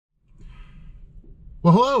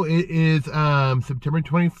Well, hello. It is September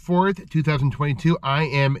 24th, 2022. I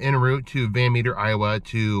am en route to Van Meter, Iowa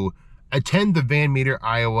to attend the Van Meter,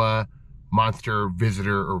 Iowa monster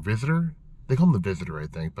visitor. They call him the visitor, I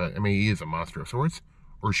think, but I mean, he is a monster of sorts,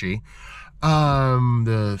 or she.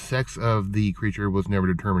 The sex of the creature was never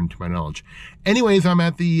determined to my knowledge. Anyways, I'm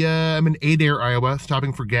in Adair, Iowa,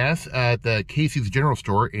 stopping for gas at the Casey's General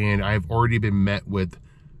Store, and I've already been met with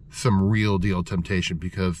some real deal temptation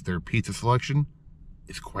because their pizza selection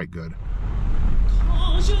is quite good.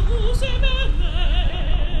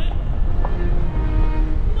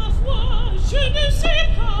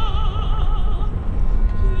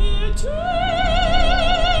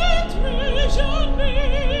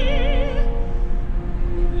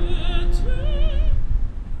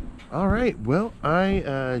 All right, well,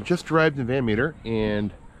 I just arrived in Van Meter,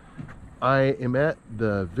 and I am at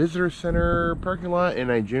the visitor center parking lot,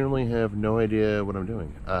 and I genuinely have no idea what I'm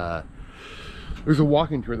doing. There's a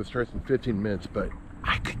walking tour that starts in 15 minutes, but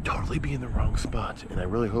I could totally be in the wrong spot, and I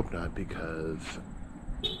really hope not, because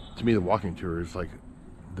to me the walking tour is like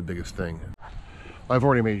the biggest thing. I've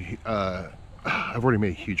already made a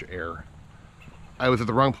huge error. I was at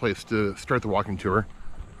the wrong place to start the walking tour.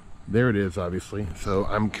 There it is, obviously, so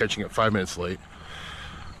I'm catching it 5 minutes late.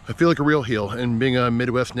 I feel like a real heel, and being a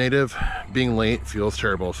Midwest native, being late feels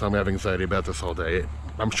terrible, so I'm having anxiety about this all day.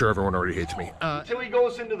 I'm sure everyone already hates me. Until he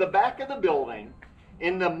goes into the back of the building,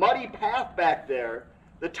 in the muddy path back there,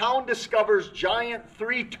 the town discovers giant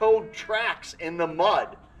three-toed tracks in the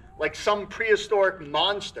mud, like some prehistoric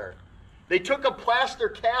monster. They took a plaster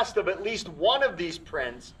cast of at least one of these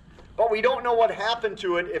prints, but we don't know what happened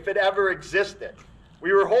to it if it ever existed.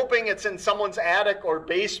 We were hoping it's in someone's attic or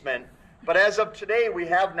basement, but as of today, we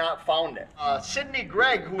have not found it. Sidney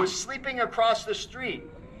Gregg, who was sleeping across the street,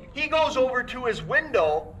 he goes over to his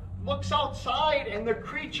window, looks outside, and the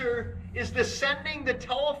creature is descending the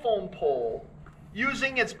telephone pole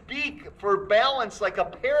using its beak for balance like a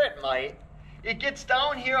parrot might. It gets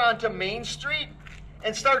down here onto Main Street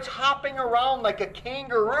and starts hopping around like a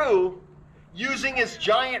kangaroo using its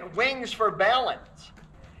giant wings for balance.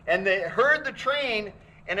 And they heard the train,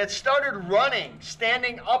 and it started running,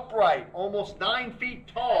 standing upright, almost 9 feet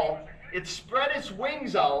tall. It spread its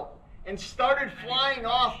wings out and started flying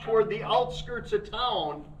off toward the outskirts of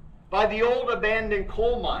town by the old abandoned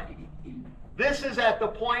coal mine. This is at the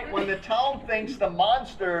point when the town thinks the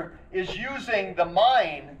monster is using the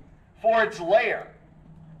mine for its lair.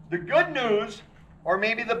 The good news, or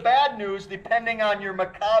maybe the bad news, depending on your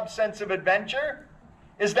macabre sense of adventure,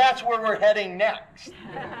 is that's where we're heading next.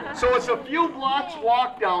 So it's a few blocks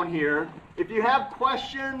walk down here. If you have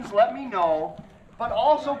questions, let me know. But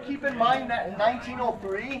also keep in mind that in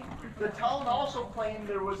 1903, the town also claimed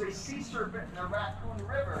there was a sea serpent in the Racoon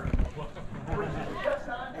River, which is just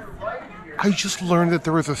on your right here. I just learned that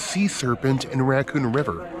there was a sea serpent in Racoon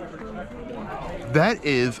River. That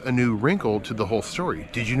is a new wrinkle to the whole story.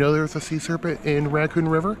 Did you know there was a sea serpent in Racoon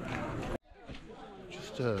River?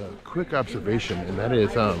 Just a quick observation, and that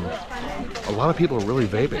is a lot of people are really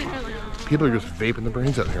vaping. People are just vaping their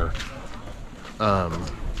brains out here.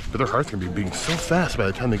 But their heart's gonna be beating so fast by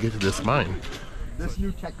the time they get to this mine. This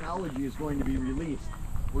new technology is going to be released.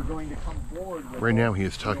 We're going to come forward with... Right now he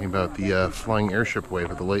is talking about the flying airship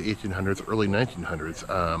wave of the late 1800s, early 1900s.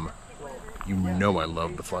 You know I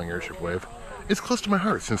love the flying airship wave. It's close to my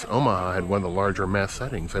heart since Omaha had one of the larger mass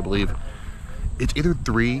sightings. I believe it's either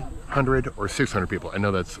 300 or 600 people. I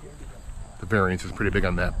know that's, the variance is pretty big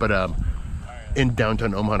on that. But in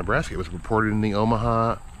downtown Omaha, Nebraska, it was reported in the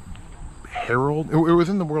Omaha Herald. It was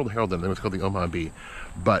in the World Herald then. It was called the Omaha Bee.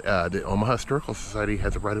 But the Omaha Historical Society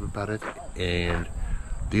has a write-up about it, and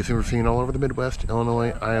these things were seen all over the Midwest,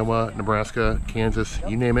 Illinois, Iowa, Nebraska, Kansas,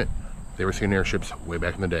 you name it. They were seeing airships way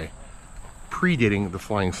back in the day, predating the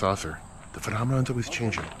flying saucer. The phenomenon's always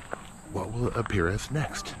changing. What will appear as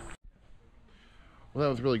next? Well, that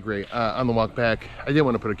was really great. On the walk back, I didn't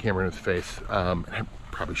want to put a camera in his face. And I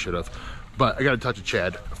probably should have, but I got to talk to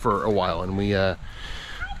Chad for a while, and we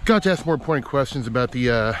got to ask more pointed questions about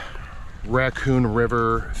the Racoon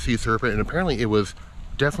River sea serpent, and apparently it was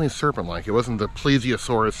definitely serpent-like. It wasn't the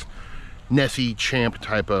plesiosaurus, Nessie champ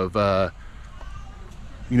type of,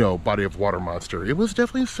 body of water monster. It was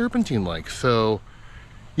definitely serpentine-like. So,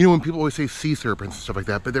 when people always say sea serpents and stuff like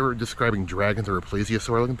that, but they were describing dragons or a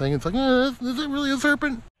plesiosaur-looking thing, it's like, is it really a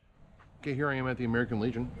serpent? Okay, here I am at the American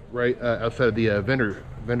Legion, right outside of the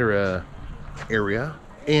vendor area,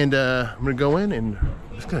 and I'm gonna go in and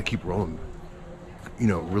I'm just gonna keep rolling.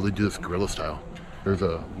 Really do this guerrilla style. There's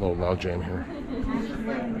a little log jam here.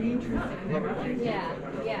 Yeah.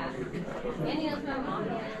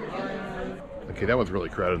 Okay, that was really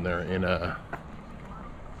crowded in there, and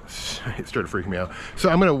it started freaking me out. So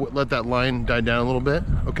I'm gonna let that line die down a little bit,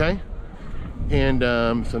 okay? And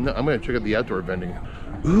so now I'm gonna check out the outdoor vending.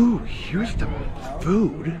 Ooh, here's the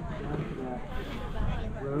food.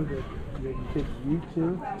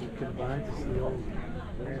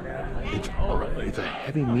 It's a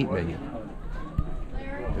heavy meat menu.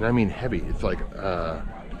 And I mean heavy. It's like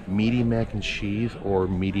meaty mac and cheese or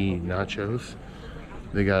meaty nachos.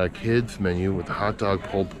 They got a kids menu with hot dog,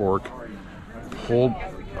 pulled pork,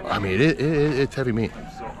 I mean, it's heavy meat.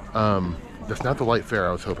 That's not the light fare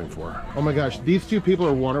I was hoping for. Oh my gosh, these two people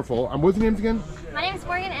are wonderful. What's their names again? My name is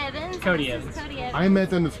Morgan Evans. Cody Evans. I met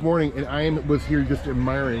them this morning, and I was here just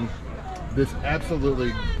admiring this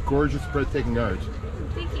absolutely gorgeous, breathtaking art.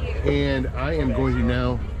 Thank you. And I am going to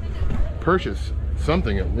now purchase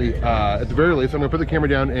something at least. At the very least, I'm going to put the camera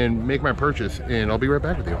down and make my purchase, and I'll be right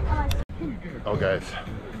back with you. Oh, guys.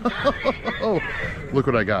 Look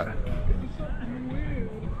what I got.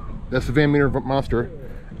 That's the Van Meter monster,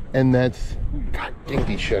 and that's, God dang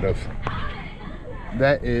these shadows.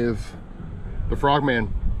 That is the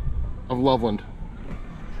Frogman of Loveland.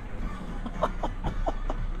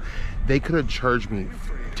 They could have charged me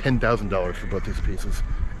 $10,000 for both these pieces.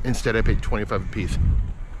 Instead, I paid $25 a piece.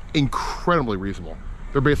 Incredibly reasonable.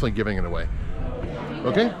 They're basically giving it away.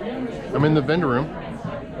 Okay, I'm in the vendor room.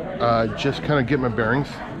 Just kind of get my bearings.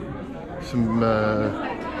 Some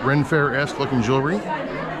Ren Fair-esque looking jewelry.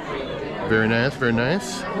 Very nice, very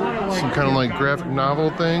nice. Some kind of like graphic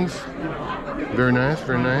novel things. Very nice,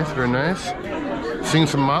 very nice, very nice. Seeing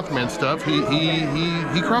some Mothman stuff.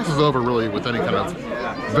 He crosses over really with any kind of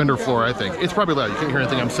vendor floor, I think. It's probably loud, you can't hear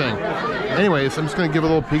anything I'm saying. Anyways, I'm just gonna give a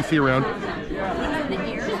little peek-see around.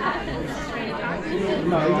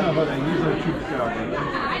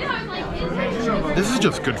 This is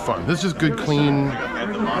just good fun. This is just good, clean,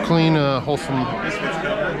 wholesome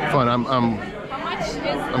fun.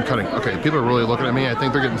 I'm cutting. Okay, people are really looking at me. I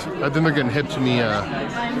think they're getting hip to me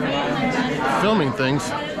filming things.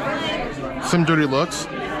 Some dirty looks.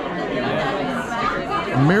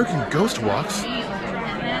 American Ghost Walks.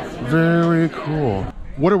 Very cool.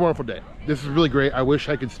 What a wonderful day. This is really great. I wish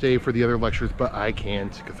I could stay for the other lectures, but I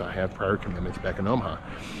can't because I have prior commitments back in Omaha.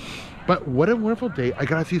 But what a wonderful day. I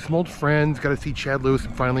got to see some old friends, got to see Chad Lewis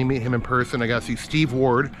and finally meet him in person. I got to see Steve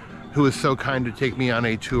Ward, who was so kind to take me on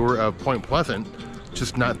a tour of Point Pleasant,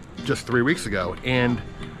 just 3 weeks ago. And,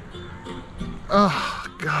 oh,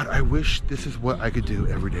 God, I wish this is what I could do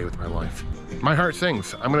every day with my life. My heart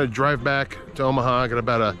sings. I'm going to drive back to Omaha. I got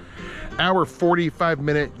about a hour,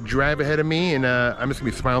 45-minute drive ahead of me, and I'm just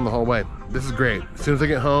going to be smiling the whole way. This is great. As soon as I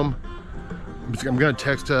get home, I'm gonna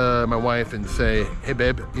text my wife and say, hey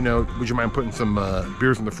babe, you know, would you mind putting some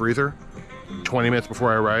beers in the freezer 20 minutes before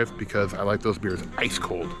I arrive, because I like those beers ice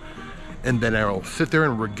cold. And then I'll sit there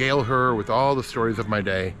and regale her with all the stories of my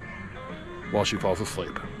day while she falls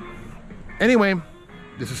asleep. Anyway,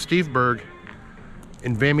 this is Steve Berg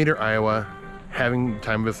in Van Meter, Iowa, having the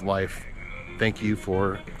time of his life. Thank you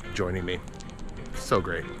for joining me. So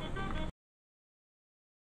great.